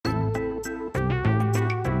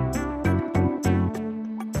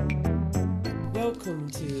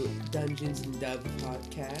Welcome to Dungeons and Dub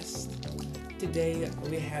podcast. Today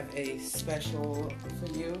we have a special for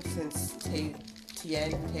you since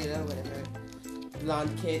Taylor, whatever,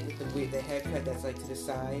 blonde kid with the haircut that's like to the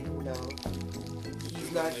side. No,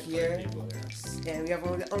 he's not here, and we have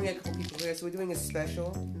only a couple people here, so we're doing a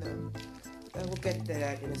special. No, we'll get to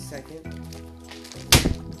that in a second.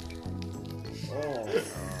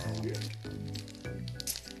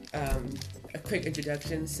 A quick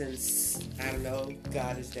introduction since, I don't know,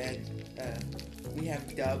 God is dead. We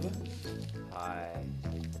have Dub. Hi.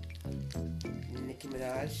 Nicki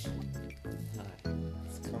Minaj. Hi.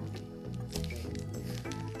 It's comfy.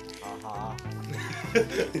 Haha.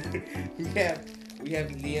 we have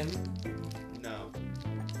Liam. No.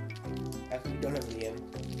 We don't have Liam.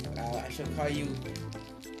 I shall call you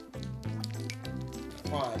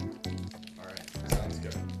Juan. Alright, sounds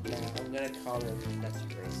good. No, I'm gonna call him. That's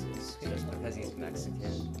racist. Just because he's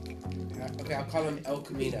Mexican. Okay, I'll call him El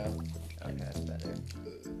Camino. Okay, that's better.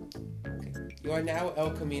 Okay. You are now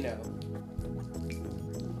El Camino.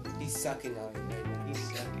 He's sucking on it right now. He's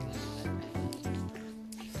sucking.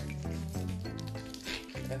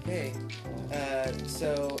 Okay.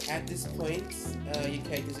 So at this point, your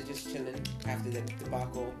characters are just chilling after the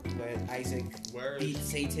debacle where Isaac beat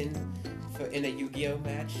Satan in a Yu-Gi-Oh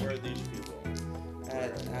match. Where are these people? I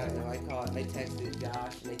don't know. I texted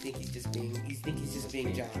Josh, and I think he's just being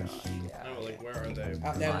Josh. Yeah. No, like where are they?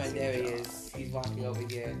 Oh, never mind. There he is. He's walking over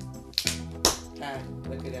here.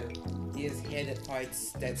 Look at him. He has hair that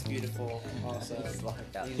parts. That's beautiful. Also, He's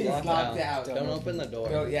locked out. he's locked out. Don't open the door.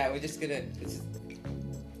 So, yeah, we're just gonna.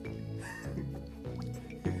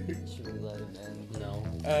 Should we let him in? No.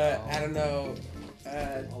 I don't know.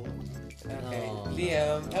 Okay, No.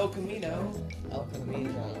 Liam, El Camino. El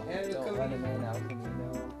Camino. Don't let him in, El Camino.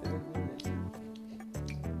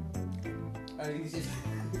 He's just.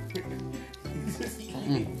 He's just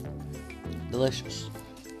eating. Delicious.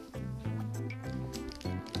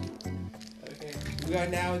 Okay, we are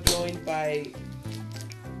now joined by.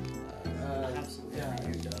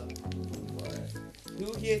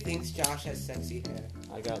 Who here thinks Josh has sexy hair?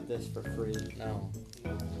 I got this for free. No.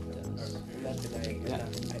 Not tonight. Yeah.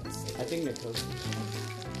 Not tonight. I think the coach.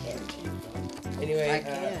 Anyway, I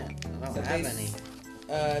can't. I don't have any.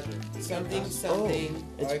 Something. it's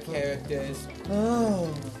Our fun. characters.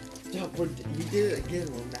 Oh. You did it again.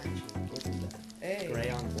 We're matching. Look at that. Hey. Gray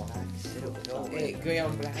on black. Hey, gray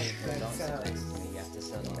on black. Don't That's sit next to me. You have to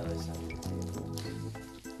sit on the other side of the table.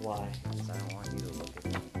 Why? Because I don't want you to look at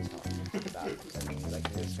me and talk about it. I mean, like,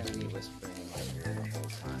 there's going to be whispering in my ear the whole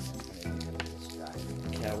time. It's going to be really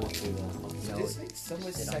distracting. Yeah, we'll do that. No, There's like so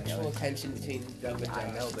much sit on the sexual other tension between Dub and Josh. I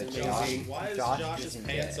know, but It's Josh- amazing. Why is Josh Josh's isn't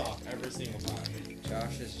pants gay. off every single time?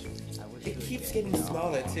 Josh is. I wish It he was keeps gay. getting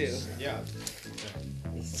smaller too. Yeah.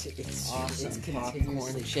 It's Awesome.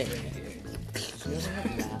 continuously Shit.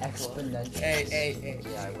 exponential. Hey.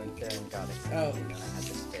 Yeah, I went there and got it. Oh. And then I had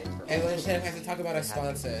to stay for. Everyone should have to talk about our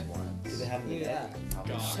sponsor. Do they have any? Yeah.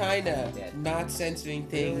 China, not censoring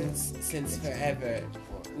things since forever.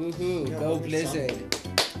 Woohoo, go Blizzard.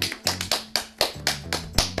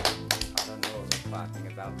 I don't know what we're clapping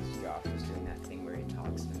about because Josh was doing that thing where he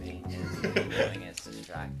talks to me and it's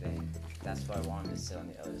distracting. That's why I wanted to sit on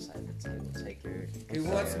the other side of the table. Take your. Who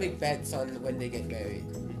wants to make bets on when they get married?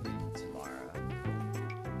 Tomorrow.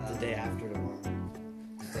 The day after tomorrow.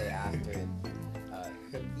 The day after.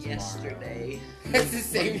 Yesterday. That's the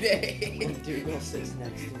same day. When Dougal sits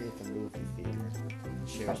next to me at the movie theater.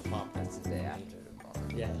 Shares popcorn. That's the day after tomorrow.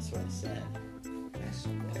 Yeah, that's what I said.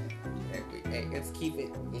 Hey, let's keep it.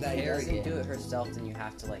 If light. she doesn't do it herself, then you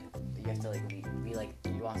have to be like,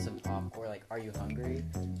 you want some popcorn? Like, are you hungry?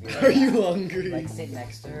 Be like, Are you hungry? Like, sit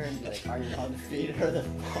next to her and be like, are you hungry? Feed her the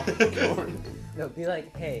popcorn. No, be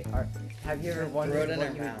like, hey, have you ever Throw it wondered in what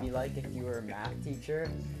her you would be mouth. like if you were a math teacher?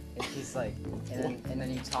 And she's like, and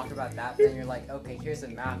then you talk about that, then you're like, okay, here's a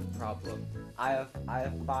math problem. I have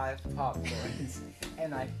 5 popcorns,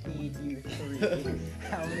 and I feed you 3.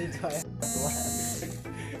 How many do I have left?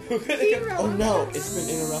 Oh no, it's been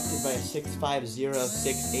interrupted by a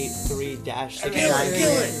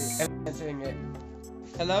 650683-69. I'm answering it.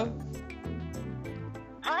 Hello?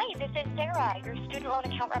 Hi, this is Sarah, your student loan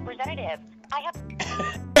account representative. I have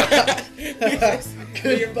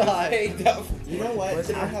Goodbye. Hey, Dub. You know what? Was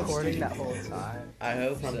it I have recording student- that whole time? I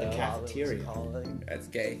hope from the So, cafeteria. calling. That's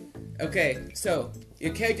gay. Okay, so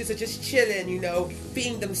your characters are just chilling,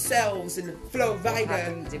 being themselves and flow What rider.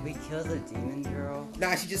 happened? Did we kill the demon girl?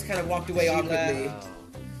 Nah, she just kind of walked away awkwardly. Oh.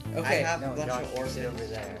 Okay. I have No, a bunch Josh, of sit orphans. over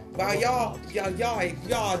there. While y'all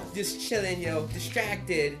just chilling,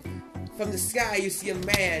 distracted. From the sky, you see a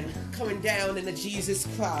man coming down in a Jesus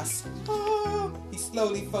cross. Ah, down. He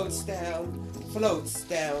slowly floats down,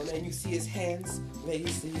 and you see his hands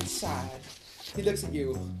raised to each side. He looks at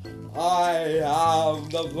you. I am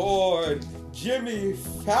the Lord Jimmy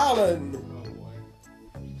Fallon. Oh boy.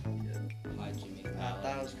 Hi, Jimmy.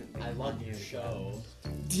 That was good. I love your show.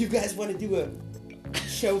 Do you guys want to do a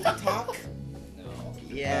show talk? No.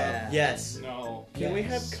 Yeah. Yes. No. Can we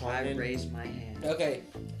have I Conan? raised my hand. Okay.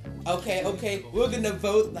 We're gonna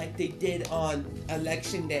vote like they did on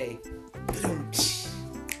election day. They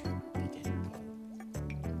didn't vote.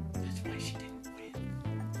 That's why she didn't win.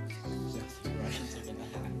 Russians are gonna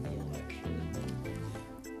hack the election.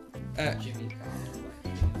 Uh, Jimmy Fallon.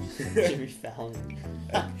 Jimmy Fallon.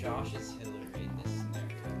 Josh is Hillary in this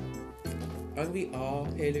scenario. Aren't we all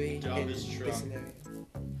Hillary Job in is this Trump. scenario?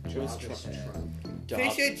 Who's Job is Trump? Pretty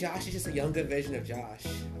sure Josh is just a younger version of Josh.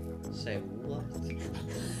 Say what?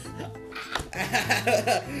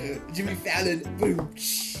 Jimmy Fallon. Boom.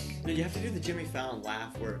 No, you have to do the Jimmy Fallon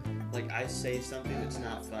laugh where, like, I say something that's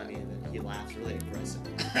not funny and then he laughs really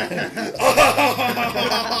aggressively.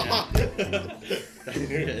 That's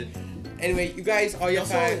good. Anyway, you guys, all He your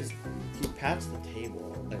also five. he pats the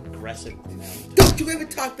table an aggressive amount. Don't you ever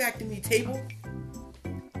talk back to me, table?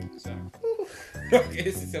 Exactly. Okay,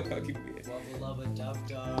 this is so fucking weird. Love, love a dub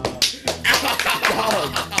dub.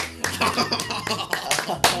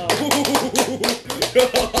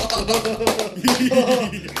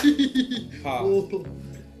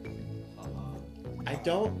 I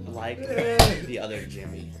don't like the other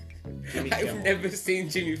Jimmy. Jimmy I've Kimmel. never seen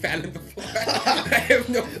Jimmy Fallon before. I have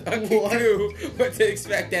no fucking clue what to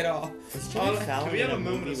expect at all. Is all Jimmy I- Fallon Can we have in a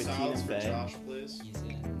moment movie of with silence Tina for Fey? Josh, please? He's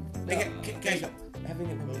in. Like, guys,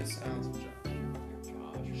 having a moment Moment of of silence. silence for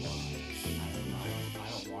Josh. Josh. I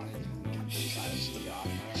don't want to do silence for Josh.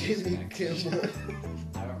 Jimmy Kimmel.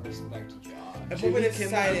 I don't respect Josh. A moment of Kimmel.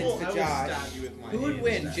 silence I for will Josh. stab you with my Who would hand.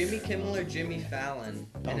 win, Jimmy Kimmel or Jimmy Fallon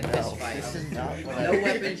in a no. fist fight? This is not what No I-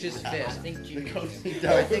 weapons, just I fist. think Jimmy.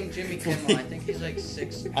 No. I think Jimmy Kimmel. I think he's like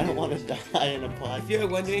 6. I don't want to die in a If pod. you're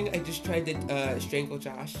wondering, I just tried to strangle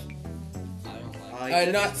Josh. I don't like. He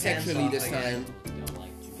took Not his pants sexually off this again. time. Don't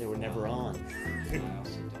like Jimmy. They were never on. I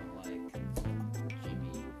also don't like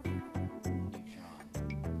Jimmy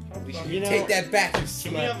Neutron. We should You know, Take that back, you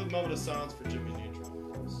Can we slut. have a moment of silence for Jimmy Neutron,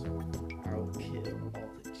 please? I will kill all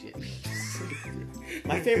the Jimmys.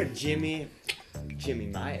 my favorite Jimmy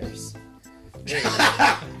Myers.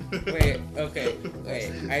 Wait, okay,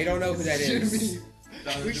 wait. I don't know who that is.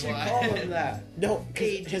 We should call him that. No,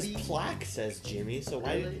 Hey, his Jimmy. plaque says Jimmy, so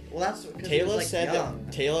why did Well, that's because Taylor like said young.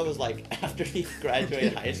 that Taylor was like after he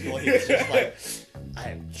graduated high school he was just like I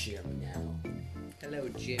am Jim now. Hello,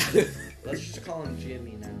 Jimmy. Let's just call him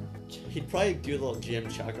Jimmy now. He'd probably do a little Jim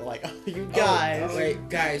chuckle like, oh, you guys. Oh, wait,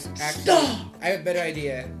 guys, actually, Stop! I have a better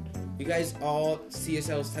idea. You guys all see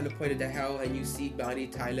yourselves teleported to hell, and you see Bonnie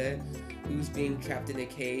Tyler, who's being trapped in a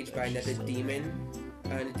cage by another demon.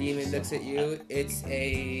 And the demon looks at you. It's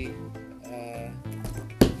a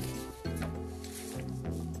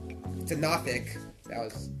Nothic.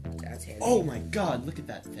 That's handy. Oh my god, look at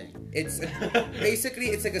that thing. It's basically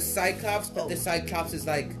it's like a Cyclops, but the Cyclops is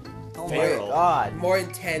like Oh Feral. god. more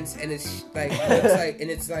intense, and it's like looks like and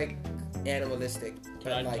it's like animalistic.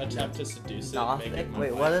 Can I like attempt to seduce it? and make it Nothic? my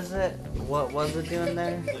Wait, wife? what is it? What was it doing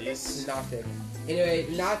there? Please. Nothic. Anyway,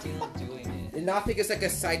 Still doing it. Nothic is like a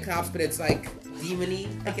Cyclops, but it's like demony,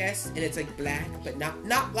 I guess, and it's like black, but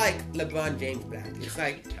not like LeBron James black.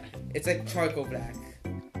 It's like charcoal black.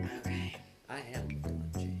 Okay. I am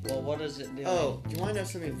Jim. Well, what does it do? Oh, do you want to know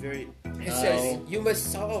something very It says you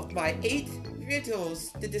must solve my 8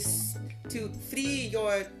 riddles to free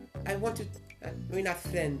your. I want to. We're not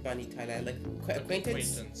friend, Bonnie Tyler. Like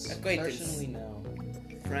acquaintance. Acquaintance. Person we know.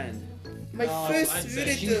 friend? My first I'd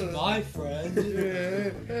say riddle. my friend.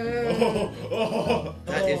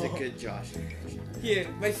 That is a good Josh impression. Here,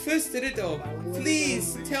 my first riddle.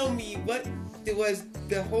 Please tell me what was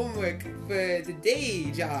the homework for the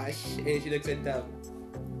day, Josh. And she looks at them.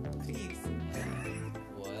 Please.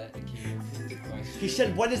 What? Can you repeat the question? He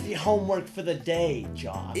said, what is the homework for the day,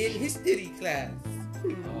 Josh? In history class.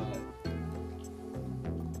 Wait,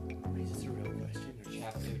 is this a real question? Or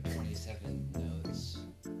Chapter 27 notes.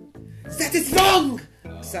 That is wrong!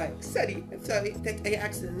 Oh. Sorry, I'm sorry that I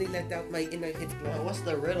accidentally let out my inner hit Well, blood. what's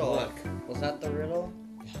the riddle? Look. Was that the riddle?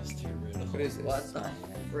 That's too riddle. What is this? What the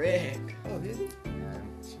frick? Oh, really?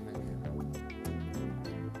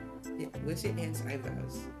 Yeah, where's your aunt's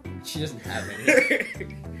eyebrows? She doesn't have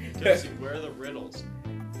any. Jesse, where are the riddles?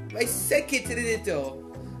 My second riddle.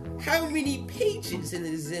 How many pages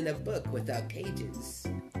is in a book without pages?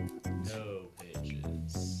 No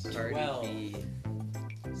pages. Cardi Well. B.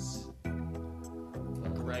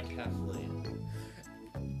 Greg Heffley.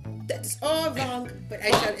 That's all wrong, but I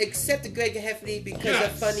shall accept Greg Heffley because of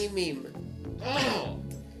Yes. funny meme. Oh!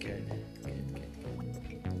 Good.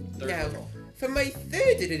 Third Now, riddle. for my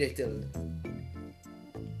third riddle.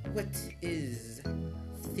 What is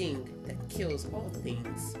thing that kills all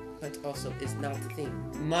things, but also is not a thing?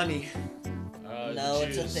 Money. No,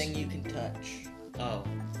 it's a Jews. thing you can touch. Oh.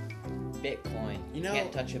 Bitcoin. You know-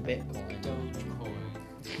 can't touch a Bitcoin. Dogecoin.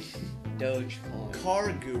 Dogecoin.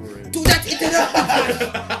 Car guru. Do not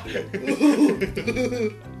interrupt!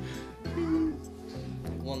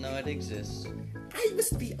 Well, no, it exists. I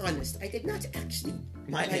must be honest, I did not actually.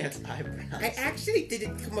 My like- aunt's eyebrows. I actually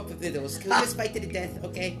didn't come up with riddles. Can we just fight to the death,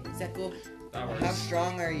 okay? Is that cool? That How works.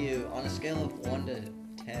 strong are you on a scale of 1 to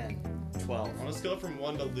 10? 12. On a scale from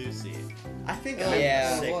 1 to Lucy. I think Oh, I'm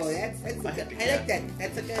Yeah. 6. Whoa, that's If a I had good, to I like guess. that.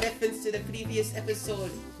 That's a good reference to the previous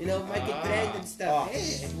episode. You know, Michael Ah. Brand and stuff. Oh,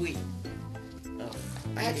 Hey. sweet. Ugh.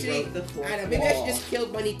 Actually, broke the fourth I don't know, maybe I should wall. just kill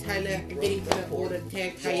Bunny Tyler. I'm getting kind of old and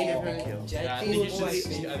tech. How you Wall. never. Kill. Yeah, I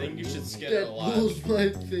think you should skip it a lot. my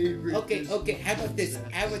favorite. Okay. How about this?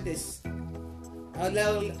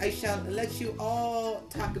 I shall let you all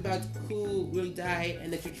talk about who will die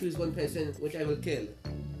and let you choose one person which I will kill.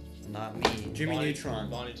 Not me. Jimmy Bonnie- Neutron.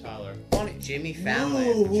 Bonnie Tyler. Jimmy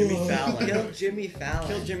Fallon. Jimmy Fallon. Kill Jimmy Fallon.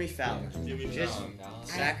 Kill Jimmy Fallon. Jimmy Just- Fallon.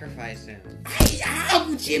 Sacrifice him. I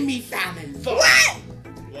am Jimmy Fallon. Fuck. What?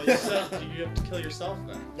 Well, you said you have to kill yourself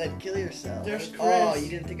then. Then kill yourself. There's Chris. Oh, you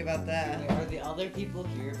didn't think about that. There are the other people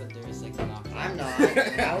here, but there's like not. I'm not.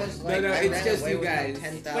 I was No, like, no, I it's ran just away you with guys.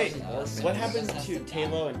 10,000 Wait, orphans. what happened Just to has to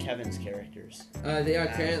Talo and Kevin's characters? They are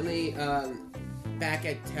currently back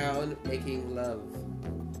at town making love.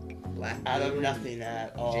 Black Out of Widow, nothing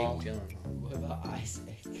at all. Jake Gyllenhaal. What about Isaac?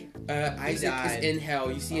 Isaac died. is in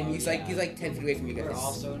hell. You see him. Oh, He's yeah. like 10 feet away from you We're guys.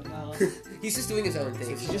 also in hell. He's just doing his own So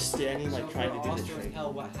thing. he's just standing, like, So trying if to we're do the also in trick.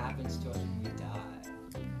 hell, what happens to us when we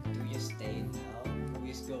die? Do we just stay in hell? Do we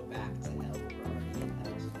just go back to hell? We're already in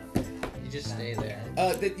hell. You just stay there.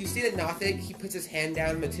 You see the Nothic? He puts his hand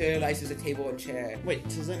down, materializes a table and chair, Wait,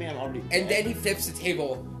 does that mean I'm already and then dead? he flips the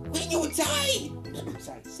table. When you die,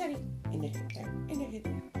 sorry, in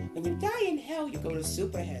the when you die in hell, you go to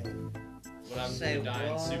super hell, What happens Say when you die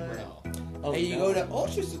in what? Super Hell? Oh, and you no. go to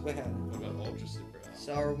ultra super hell. What about Ultra Super Hell?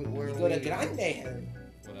 So are we, where You are go to we? grande hell.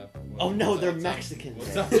 Oh no, they're what's Mexican.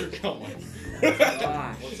 What's then. after going?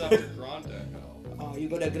 What's after Grande Hell? Oh, you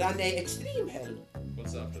go to grande extreme hell.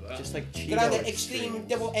 What's after that? Just like Cheeto Grande Extreme. extreme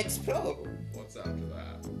double X pro What's after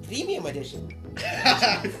that? premium edition.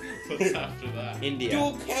 What's after that? India.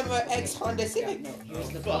 Dual camera X Honda Yeah, Civic. no, here's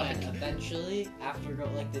the fuck. plan. Eventually, after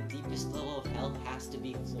like the deepest level of hell has to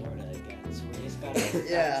be Florida again. So we just gotta get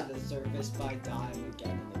Yeah. back to the surface by dying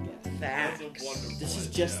again and again. That's a Facts. wonderful This is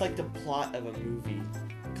idea. just like the plot of a movie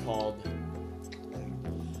called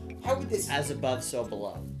How would this? As Above, So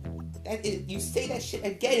Below. That is, you say that shit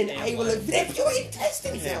again, and Damn I will life. rip your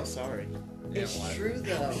intestines Okay, I'm out. sorry. It's Yeah, why? true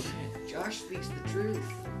though. Josh speaks the truth.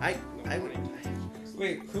 I Bonnie would.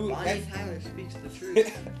 Wait, who? Bonnie Tyler speaks the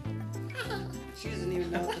truth. She doesn't even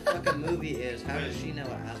know what the fuck a movie is. How does she know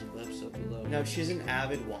what As Above, So Below? No, she's an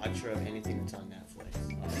avid watcher of anything that's on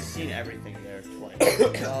Netflix. She's seen everything there twice.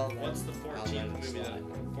 Well, then What's the I'll let 14th it movie slide.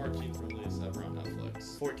 that 14th release ever on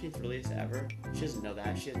Netflix? 14th release ever. She doesn't know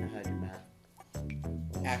that. She doesn't know how to do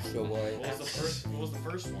math. Astro Boy. What was the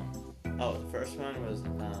first one? Oh, the first one was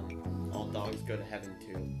All Dogs Go to Heaven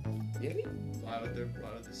too. Really? Why would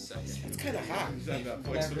the second? It's kind of hot. Is that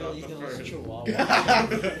Netflix without Beverly the Hills first? Chihuahua.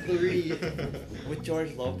 3. With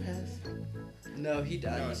George Lopez? No, he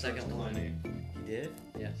died in No, the it's second George one. Clooney. He did?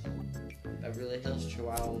 Yes. Beverly Hills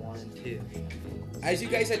Chihuahua 1 and 2. As you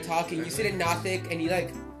guys are talking, you see the Nothic, and he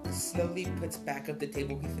like slowly puts back up the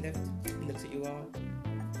table he flipped. He looks at you all.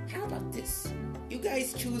 How about this? You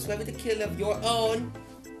guys choose whether to kill of your own.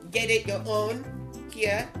 Get it, your own.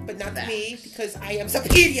 Here, but not me, because I am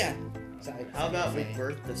superior. Sorry. How about we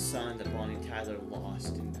birth the son that Bonnie Tyler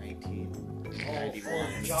lost in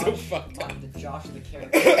 1991? So fucked up. Josh the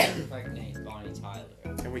character impregnate Bonnie Tyler.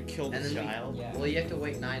 And we killed And the then child? Yeah. Well, you have to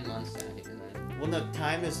wait 9 months then, even then. Well, no,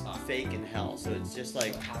 time is fake in hell, so it's just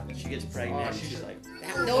like What happens? she gets pregnant Oh, and she she's just- like,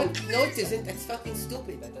 No, it isn't. That's fucking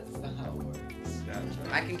stupid. That's not how it works.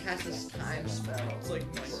 I can cast this time spell. It's like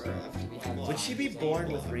Minecraft. would she be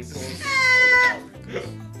born with wrinkles?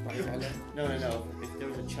 Bonnie Tyler. No. If there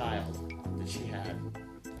was a child that she had,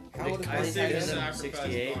 How old is I Bonnie say Tyler? this is Sacrifice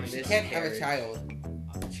 68. Bonnie She This can't have a carriage. child.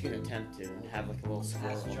 she can attempt to and have like a little As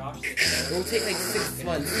squirrel. Josh the It character, will take like 6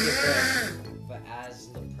 months to get birth. but as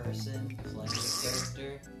the person playing the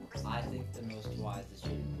character, I think the most wise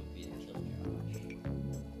decision would be to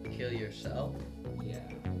kill Josh. Kill yourself? Yeah.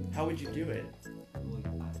 How would you do it?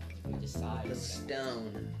 We decide. The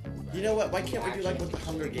stone. You know what? Why can't we do like what the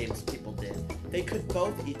Hunger Games people did? They could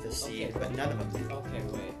both eat the seed, but none of them did. Okay,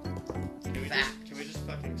 wait. Can we just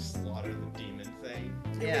fucking slaughter the demon thing?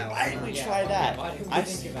 Yeah. Why didn't we Yeah, try okay, that? why didn't we I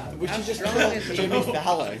think about it? we How should just strong kill is he? Jimmy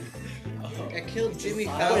Fallon. I killed Jimmy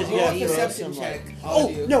What What, Fallon. is he roll a gonna throw perception some, check. like- All of Oh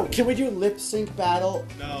you. no! Can we do lip sync battle?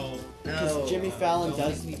 No. Because No. Jimmy Fallon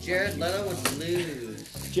does. Jared Leto would lose.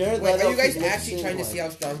 Jared Wait, Leto are you guys could lip actually sync, trying to like- see how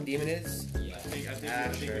strong the demon is? Yeah. I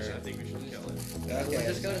think we should kill it. We'll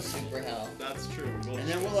just go to Super Hell. That's true. And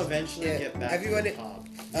then we'll eventually Yeah, get back everyone- to the top.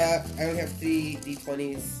 I only have 3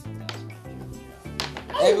 d20s.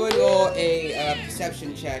 Everyone roll a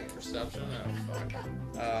perception check. Perception? Oh,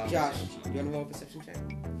 fuck. Josh, you wanna roll a perception check?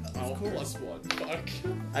 Oh, +1. Fuck.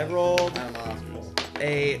 I rolled I'm off.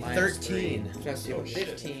 a Minus 13. Trust you. Oh, shit.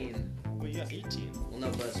 15. Well, you got 18. Well, no,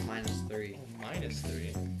 but it's -3.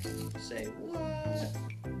 -3. Say what?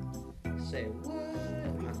 Say what?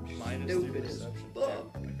 I'm Minus stupid 3 as perception.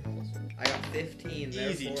 fuck. Yeah, I got 15.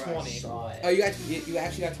 Easy, therefore 20. I saw it. Oh, you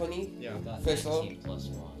actually got 20? Yeah. First roll? 19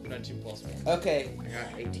 plus 1. Okay. I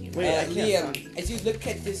got 18. Wait, I can't Liam, as you look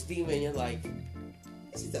at this demon, you're like,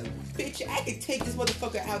 this is a bitch. I could take this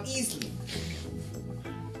motherfucker out easily.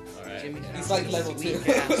 Alright. Jimmy He's Fallon's like level weak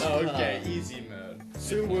 2. ass Oh, fuck. okay, easy mode.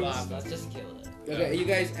 So Laugh. Let's just kill it. Okay, are you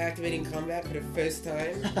guys activating combat for the first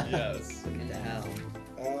time? Yes. Into hell.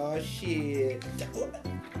 Oh shit.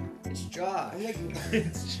 It's Josh. I'm like,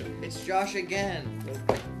 It's just- It's Josh again.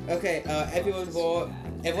 okay, everyone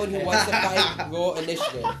who wants to fight, roll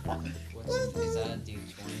initiative. Is that a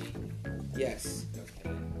D20? Yes.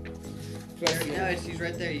 Okay. Plus No, he's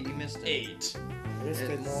right there. You missed it. 8. Just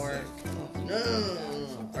It's more. No.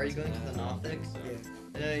 Are you going to the Nothics?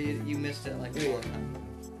 No, you missed it like Yeah. one time.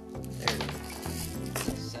 There it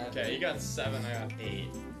is. 7. Okay, you got 7, I got 8.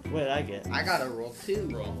 What did I get? I got a roll 2.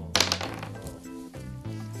 Roll.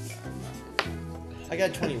 I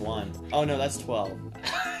got 21. Oh no, that's 12.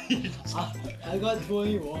 I got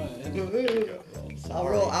 21. I'll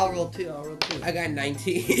roll 2. I'll roll 2. I got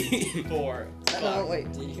 19. 4. No,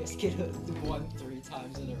 wait. Did you guys get a 1 3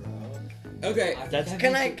 times in a row? Okay. That's-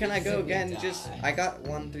 Can I go instantly again? die. Just I got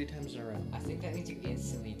 1 3 times in a row. I think that means you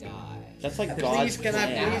instantly die. That's like Please, God's can I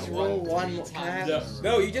plan. please roll 1 time? Yeah.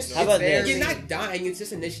 No, you just. How about you're this? not dying. It's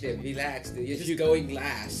just initiative. Relax, dude. You're just going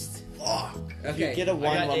last. Fuck. If you Okay. get a I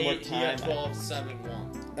 1 got one 8, more he got time. 12, 7, 1.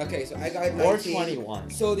 Okay, so I got 19. Or 21.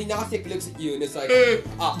 So the Gnostic looks at you and it's like,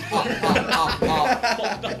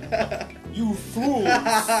 you fools!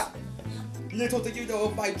 Little do you know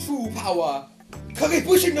of my true power.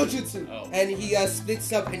 Kagebushin no Jutsu! Oh. And he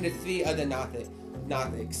splits up into 3 other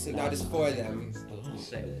Gothics. So now there's 4 of them.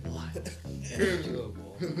 Say what? Doable.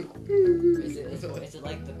 Is it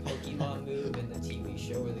like the Pokemon move in the TV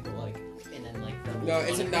show where they go like, and then like the No,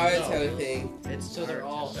 it's a Naruto thing. It's So they're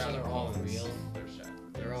all real. They're shit.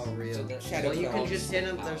 They're all real. So the- Shadow Well, you can Clones. just hit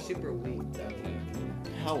them. They're super weak.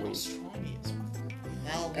 How How weak? strong he is.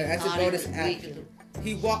 That's a bonus action.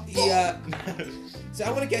 He walked. So I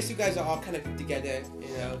want to guess you guys are all kind of together, you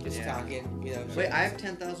know, just Yeah. talking, you know. Wait, I have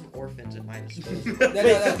 10,000 orphans at my disposal. No, no,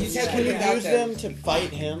 no. You said Can put you it out use there. them to fight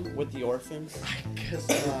him with the orphans? Because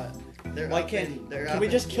they're Why up can't? in, they're Can up we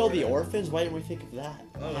in just kill the Florida. orphans? Why didn't we think of that?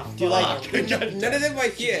 Oh, Do like fuck. None of them are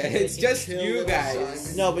here. It's just you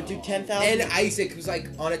guys. no, but do 10,000 And Isaac, who's like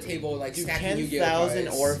on a table, like do stacking Yu-Gi-Oh 10,000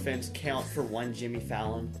 cards. orphans count for 1 Jimmy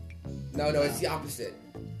Fallon? No, no, it's the opposite.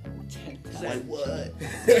 Say what?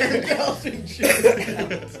 10,000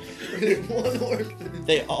 chickens. One orphan.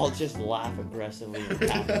 They all just laugh aggressively and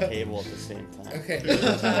tap the table at the same time. Okay. He's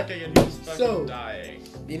attacking and he's fucking So- dying.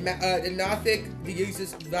 The Nothic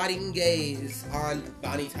uses Rotting Gaze on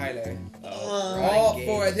Bonnie Tyler. All Rotting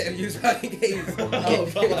 4 of them use Rotting Gaze on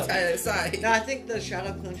Bonnie Tyler's side. No, I think the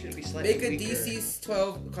Shadow Clone should be slightly Make a weaker. DC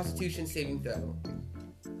 12 Constitution saving throw.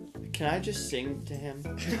 Can I just sing to him?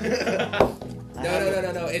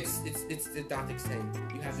 No. It's the Nothic's thing.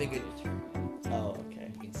 You have to make it. Oh,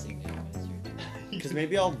 okay. You can sing now as you're doing Because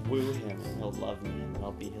maybe I'll woo him and he'll love me and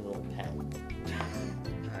I'll be his little pet.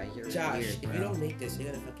 You're Josh, weird, if bro. you don't make this,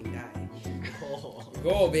 you're gonna fucking die. it. Oh.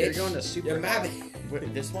 Go, bitch. You're going to Super You're Hell. mad.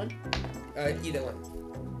 Wait, this one? Either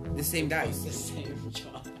one. The same The dice. same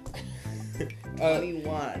job.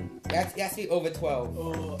 21. That's has to be over 12.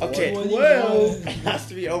 Oh, Okay, 21. 12. It has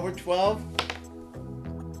to be over 12.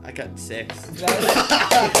 I got 6.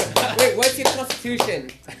 Wait, what's your Constitution?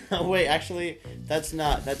 Wait, actually, that's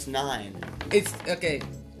 9. It's okay.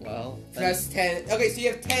 Well, Plus 10. Okay, so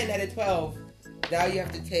you have 10 out of 12. Now you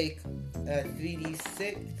have to take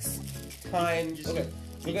 3d6 times. Okay,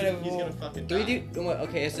 We're gonna He's roll. gonna fucking Do we die. do?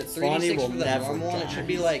 Okay, is it Bonnie 3d6 will for the never normal one? It die. should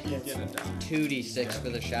be like He's gonna die. 2d6 for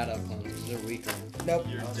the shadow clones. They're weaker. Nope.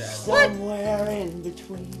 You're dead. Somewhere in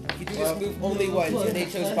between. You do this move only once, and they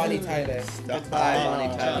chose Bonnie Tyler. Goodbye,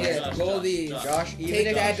 Bonnie Tyler. Yeah, Josh, roll Josh, these. Josh. Josh, even Take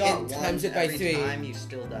if that you got and one times it by every 3. time, you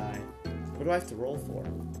still die. What do I have to roll for?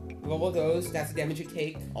 Roll those. That's the damage you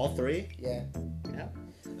take. All 3? Yeah. Yeah.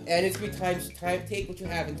 And it's 3 times. Take what you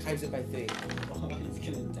have and times it by 3.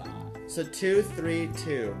 He's gonna die. So 2, 3,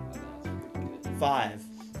 2. 5.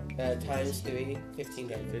 Times 3, 15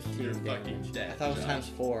 damage. 15. You're fucking dead. I thought it was Josh. times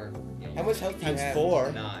 4. How much health do you Times have?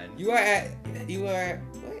 4. 9. You are at. You are.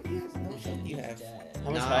 What? Yes, how much health do you have?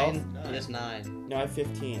 How much 9. health? He has 9. No, I have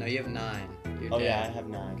 15. No, you have 9. You're Oh dead. yeah, I have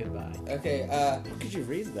 9. Goodbye. Okay. How could you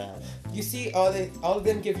read that? You see, all of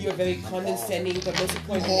them give you a very condescending, but most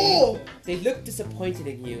importantly, Oh! they look disappointed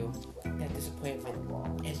in you. That disappointment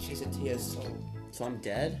enters into your soul. So I'm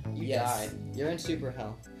dead? You Yes. die. You're in super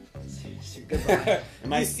hell. Goodbye.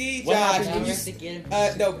 Am I- You see, what Josh, happened? when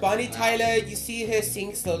you no, Bonnie Tyler, you see her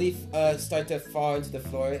sink slowly start to fall into the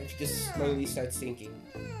floor, and she just slowly starts sinking.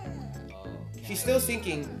 She's still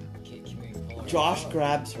sinking. Josh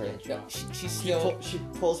grabs her. No, she's still. She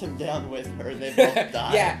pulls him down with her. They both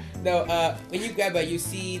die. Yeah, no, when you grab her, you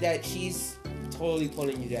see that she's totally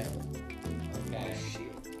pulling you down. Okay.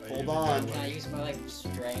 Hold on. Can I use my like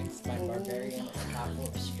strength, my barbarian apple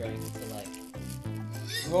of strength to like?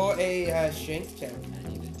 Roll a strength check. I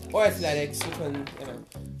need it done. Or athletics, which one, you know.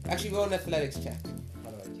 Actually, roll an athletics check.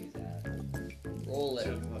 How do I do that? Roll it.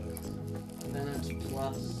 Shit, And then it's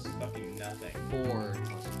plus fucking nothing. 4.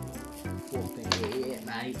 4,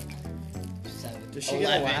 mate. 7. Does she get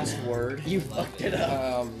a 11. last word? You fucked it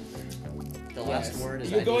up. The last yes. word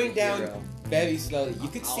is You're I going need down 0. very slowly. You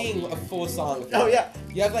could sing a full song. Oh yeah.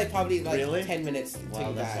 You have like probably like Really? 10 minutes to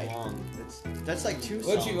Wow, that's die. long. That's like 2 songs.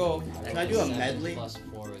 What'd you roll? Can I do a 7 medley? plus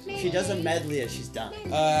 4 is She does a medley as she's done.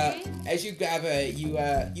 As you grab her,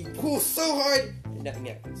 you pull so hard, and nothing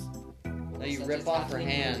happens. No, you rip off her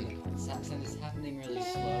hand. Since it's happening really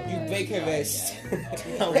slow. You I break her die wrist.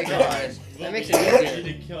 again. Oh my God. That makes it easier. You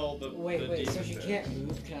need to kill the. Wait, the wait. So demon she bitch. can't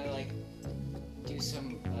move. Can I like do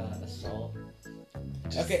some assault?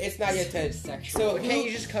 Okay, it's not your turn. Sexual. So Can't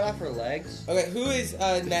you just cut off her legs? Okay, who is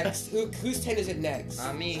next? Whose turn is it next?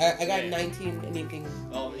 Me. I got Yeah. 19. Anything?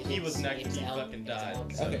 Oh, he was next. It's He El- fucking it's died. El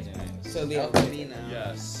So- Okay. Camino. So Leo. El Camino.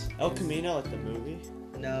 Yes. El Camino, like the movie.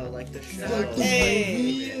 No, like the show.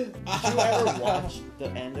 Hey! Did you ever watch the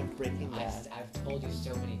end of Breaking Bad? I've told you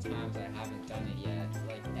so many times I haven't done it yet.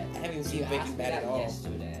 Like I haven't seen you Breaking asked me Bad that at all.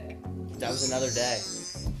 yesterday. That was another day.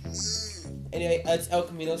 Anyway, it's El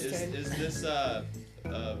Camino's Is turn. this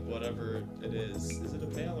whatever it is it a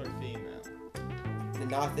male or female? The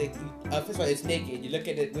Nothic. First of all, it's naked. You look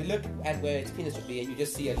at it. We look at where its penis would be, and you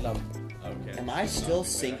just see a lump. Okay. Am I still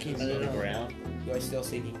sinking to the know. ground? You are still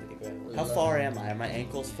sinking to the ground. How far am I? Are my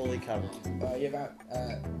ankles fully covered? You're about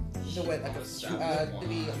so what, like a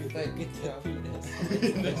 3 foot.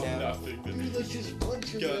 That's now. nothing. Let's just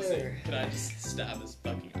punch Can I just stab his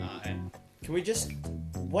fucking eye? Can we just?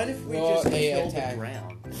 What if we Roll just a kill attack. the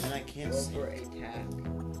ground and I can't see? Over attack.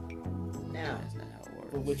 Now. That's not how it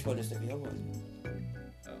Well, works. which one is the real one?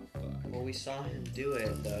 Oh fuck. Well, we saw him do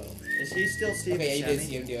it though. Is he still Steve Okay, you did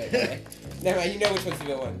see him do it. Okay. Never mind. You know which one's the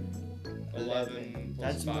real one. 11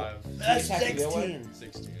 That's plus 5. That's Attack the real 16.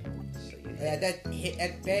 16. So you That hit.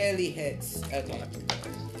 That barely hits. Okay.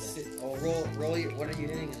 Oh, roll your. What are you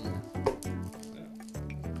doing in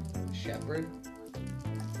the shepherd?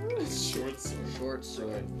 Short sword. Short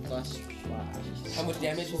sword plus 5. How much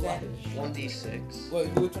damage is that? 1d6. Well,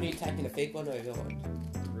 which one are you attacking? The fake one or the real one?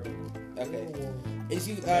 Okay. Is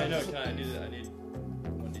you? I know. Can I need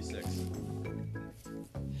 1d6.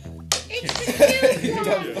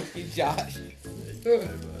 Don't fucking Josh. Thank you very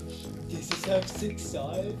much. Does this have 6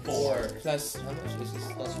 sides? 4. Plus how much is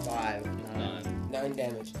this? Plus 5. 9. 9. 9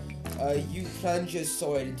 damage. You plunge your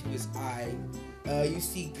sword into his eye. You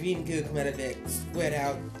see green goo come out of it, spread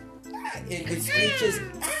out. It screeches.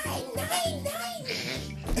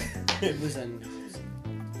 It was a.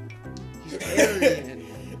 Aryan.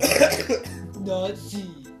 Nazi.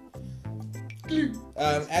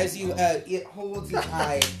 As you it holds his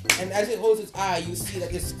eye, and as it holds its eye, you see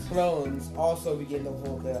that its clones also begin to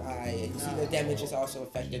hold their eye, and you see the damage has also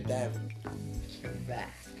affected them.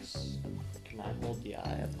 Facts. Can I hold the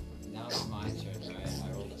eye up? Now it's my turn, right?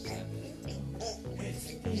 I rolled a 7.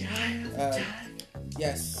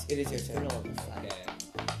 Yes, it is your turn. Okay.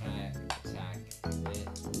 Can I attack it?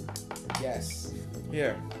 Yes,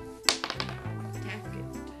 Here.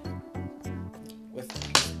 with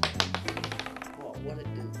What it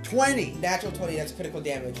do? 20. Natural 20, that's critical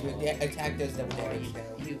damage. Your attack does double damage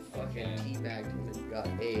now. You fucking teabagged him and got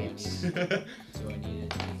AIDS. So I need a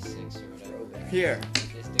D6 or whatever. Throwback. Here.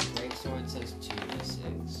 If the great sword says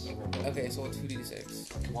 2d6. Okay, so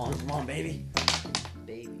 2d6. Come on, baby.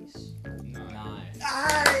 Babies. 9.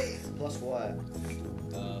 Plus what?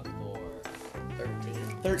 4. 13.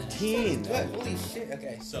 13. Good, holy shit,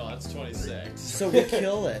 okay. So that's 26. So we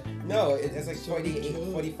kill it. No, it's like 28,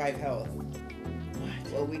 45 health.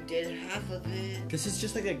 Well, we did half of it. This is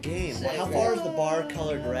just like a game. Sick. How far is the bar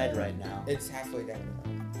colored red right now? It's halfway down.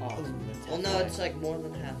 Oh, Well, no, it's like more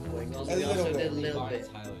than halfway. 'Cause A we also little did a bit. little bit.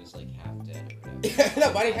 Tyler's like half dead or whatever.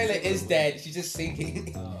 No, Bonnie Tyler is dead. She's just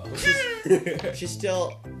sinking. She's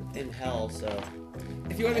still in hell, so.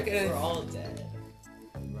 If you want to get We're a... all dead.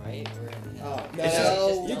 Right? We're in hell. No, It's no,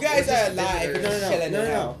 just- you guys we're are just alive. You're visitors. just chilling No, in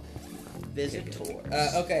no. hell.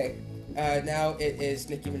 Visitors. Okay. Now it is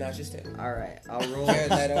Nicki Minaj's turn. Alright, I'll roll.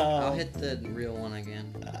 Jared Leto. I'll hit the real one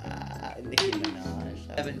again. Nicki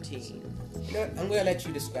Minaj. 17. You know what? I'm gonna let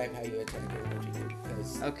you describe how you attack and what you do.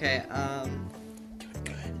 'cause- Okay,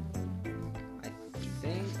 Good. I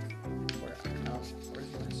think. Where's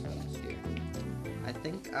my spells here? I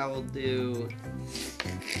think I will do.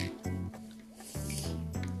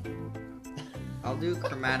 I'll do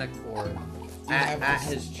chromatic orb have at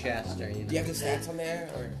this- his chest, or you know. Do you have the stats on there,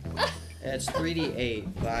 or It's 3d8,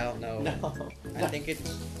 but I don't know. No. I think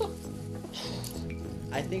it's.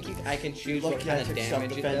 I think I can choose what Look, kind I of took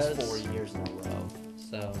damage it self-defense does. 4 years in a row.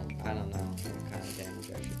 So I don't know what kind of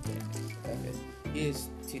damage I should take. okay. It is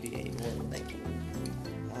 2d8. Thank you.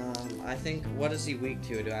 I think what is he weak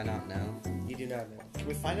to? Do I not know? You do not know. Can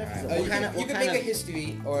we find out if Alright. he's You a can, what you can kind make a of-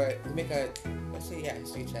 history, or make a, let's say, yeah,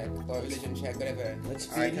 history check, or religion check, whatever. Let's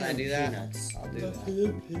Alright, feed can I him do that? peanuts. I'll do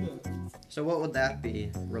that. So what would that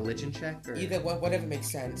be? Religion check or? Either whatever makes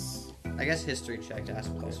sense. I guess history check. That's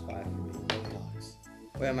 +5 for me. Botox.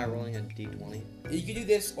 Wait, am I rolling a d20? You can do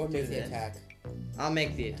this or make the Is it? attack. I'll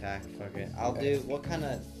make the attack. Fuck it. I'll Okay. do. What kind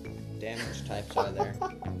of damage types are there?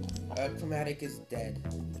 Chromatic is dead.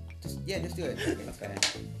 Just do it. Okay.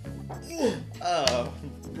 Okay. Oh,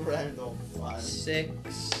 random fun.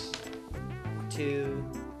 6, 2,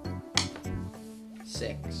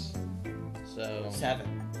 6. So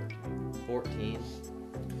 7. 14.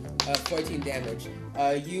 14 damage.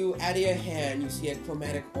 You, out of your hand, you see a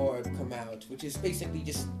chromatic orb come out, which is basically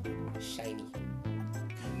just shiny.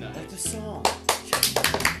 Like the song.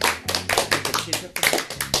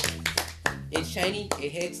 It's shiny,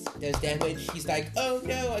 it hits, does damage. He's like, oh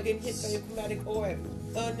no, I get hit by a chromatic orb.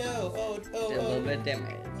 Oh no, Did a little bit of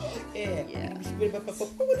damage. yeah. Yeah.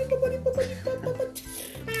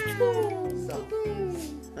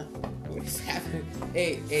 What is happening?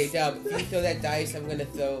 Hey, Dub, if you throw that dice, I'm gonna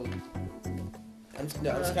throw. I'm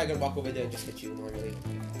just gonna walk over there and just hit you normally.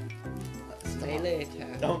 Melee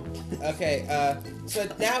attack. Don't. Okay, so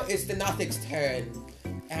now it's the Nothic's turn.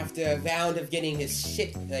 After a round of getting his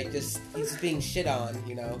shit, like just, he's being shit on,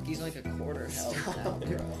 you know. He's like a quarter health now,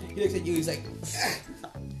 bro. He looks at you, he's like,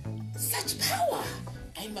 such power!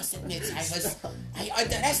 I must admit, I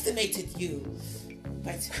underestimated you.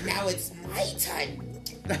 But now it's my turn.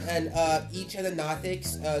 And each of the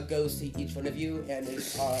Nothics goes to each one of you, and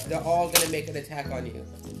they're all gonna make an attack on you.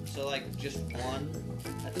 So like just one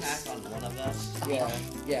attack on one of us. Yeah.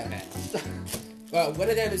 Okay. Well, one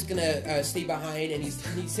of them is gonna stay behind, and he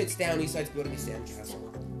sits down. And he starts building a sandcastle.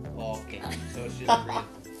 Oh, okay. So it's just real.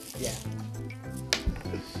 Yeah.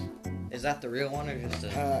 Is that the real one or just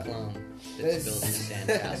a clone this- that's building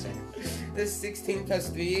a sandcastle? This 16 plus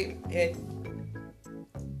 3, it.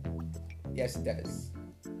 Yes, it does.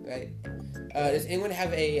 Right. Does anyone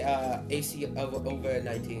have a AC of over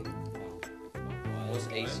 19 What's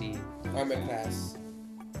AC? armor class?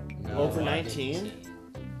 No. Over 19?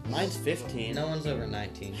 Mine's 15. No one's over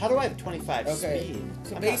 19. How do I have 25 Okay. speed? So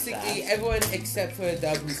I'm not basically, fast. everyone except for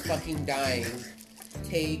Dub, who's fucking dying,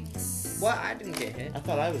 takes What? I didn't get hit. I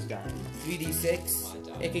thought I was dying.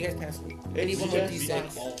 3d6. Hey, can you guys pass me? Hey, Any one did more you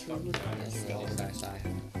d6? All fucking time. That's really nice. I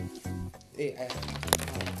have. Hey,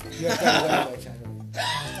 you have to have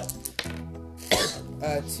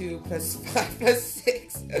one 2 plus 5 plus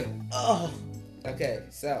 6. Oh. Okay,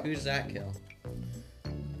 so Who's that kill?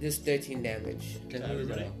 this 13 damage. To who,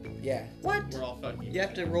 Everybody? though? Yeah. What? We're all fucking. You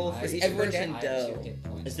have to roll for I- each everyone person. dead?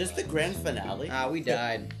 Is this the grand finale? We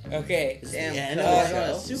died. Okay. Is Damn, the end uh, of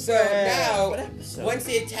the show? so now, What episode? once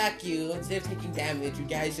they attack you, instead of taking damage, you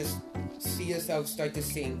guys just see yourself start to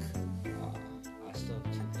sink. I still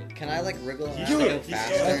have 2 hit Can I like wriggle around Do and it. go He's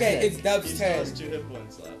faster? still- Okay, Okay. it's Dub's He still turn. has 2 hit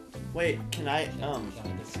points left. Wait, can I Can I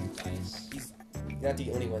get some dice? You're not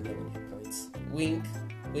the only one that will hit points. Wink,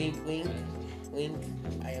 wink, wink. Wink.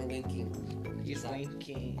 I am winking. He's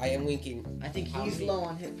winking. I am winking. I think How he's many- low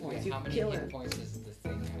on hit points. Wait, You how many kill hit him. points does the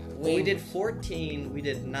thing have? Well, we Wink. did 14, we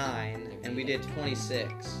did 9, and we did 26.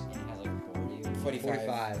 It has like 40. 45.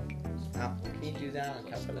 45. Now, can you do that on a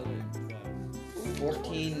calculator?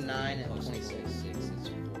 14, 9, and 26. 6 is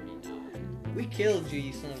 49. We killed you,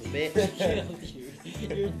 you son of a bitch. Killed you.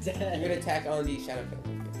 You're You're dead. gonna attack on the Shadow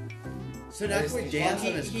Clone. So now can we dance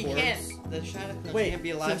on his he corpse? can't. The Shadow Clone Wait, can't be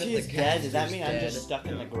alive since if he's the dead, does that caster's mean I'm dead. just stuck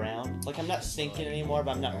in the ground? Like I'm not sinking anymore,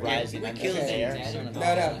 but I'm not rising. we I'm killed just him. there. Dead or No,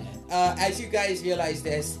 not? no. As you guys realize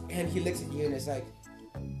this, and he looks at you and is like,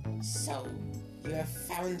 "So, you have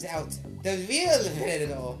found out the real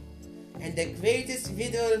riddle, and the greatest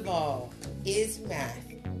riddle of all is math."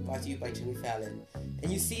 Brought to you by Jimmy Fallon.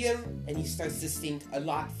 And you see him, and he starts to sink a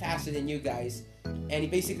lot faster than you guys, and he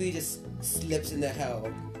basically just slips into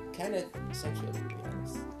hell, kind of sexually, to be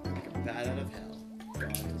honest. Bad out of hell.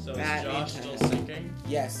 So Bad is Josh still internet. sinking?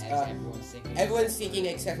 Yes, Everyone's thinking. everyone's sinking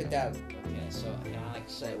except for Dub. Okay, so can I like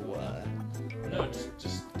Say what? No,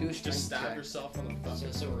 just Do a strength just stab check. yourself on the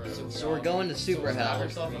fucking throat. So we're going to super stab hell.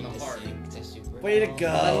 yourself in the heart. Way to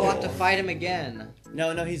go. Then we'll have to fight him again.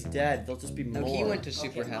 No, he's dead. There'll just be No, more. he went to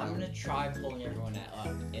super hell. I'm gonna try pulling everyone up,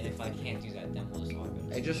 and if I can't do that, then we'll just walk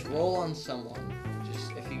over. Hey, just roll on someone.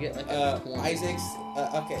 Just if you get like a 20. Isaac's,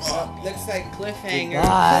 okay, looks like Cliffhanger.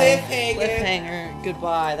 Cliffhanger. Cliffhanger.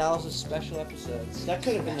 Goodbye. That was a special episode. That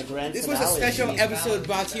could have been the grand This was a finale. special Jimmy episode Fallon.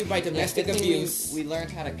 brought to you by domestic Good thing abuse. We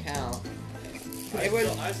learned how to count.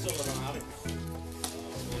 Everyone, I still don't know how to.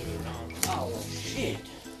 Believe it or not. Oh well, shit.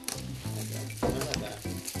 How about that?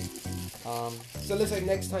 so it looks like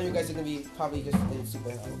next time you guys are gonna be probably just in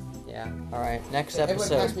super hell. Yeah. All right. Next So everyone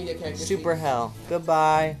pass episode. me their character Super sheets. hell.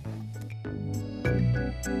 Goodbye.